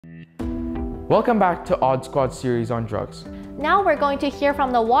Welcome back to Odd Squad series on drugs. Now we're going to hear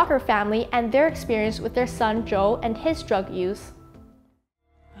from the Walker family and their experience with their son Joe and his drug use.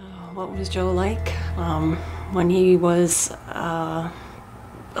 What was Joe like? When he was a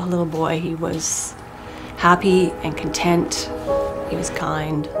little boy, he was happy and content. He was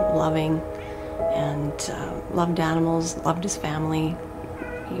kind, loving, and loved animals, loved his family.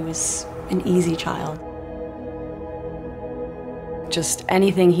 He was an easy child. Just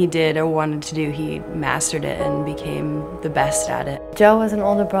anything he did or wanted to do, he mastered it and became the best at it. Joe, as an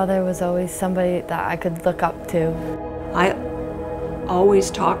older brother, was always somebody that I could look up to. I always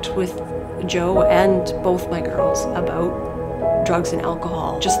talked with Joe and both my girls about drugs and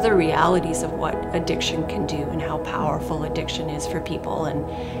alcohol, just the realities of what addiction can do and how powerful addiction is for people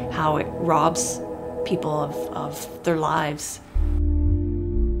and how it robs people of their lives.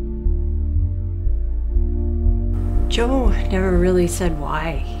 Joe never really said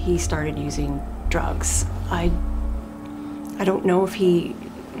why he started using drugs. I don't know if he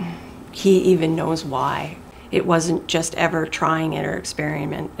even knows why. It wasn't just ever trying it or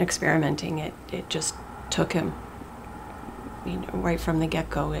experimenting. It just took him. You know, right from the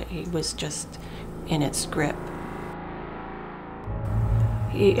get-go, it was just in its grip.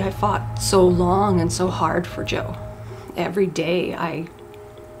 I fought so long and so hard for Joe. Every day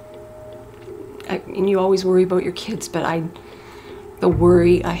and you always worry about your kids, but the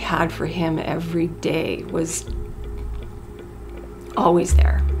worry I had for him every day was always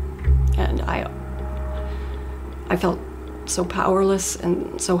there. And I felt so powerless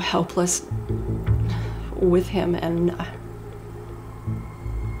and so helpless with him, and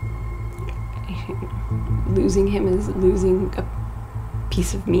losing him is losing a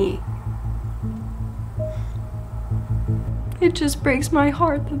piece of me. It just breaks my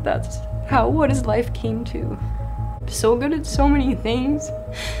heart that that's what his life came to. So good at so many things,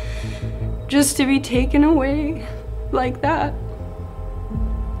 just to be taken away like that.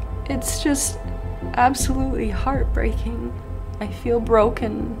 It's just absolutely heartbreaking. I feel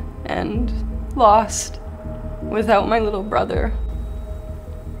broken and lost without my little brother.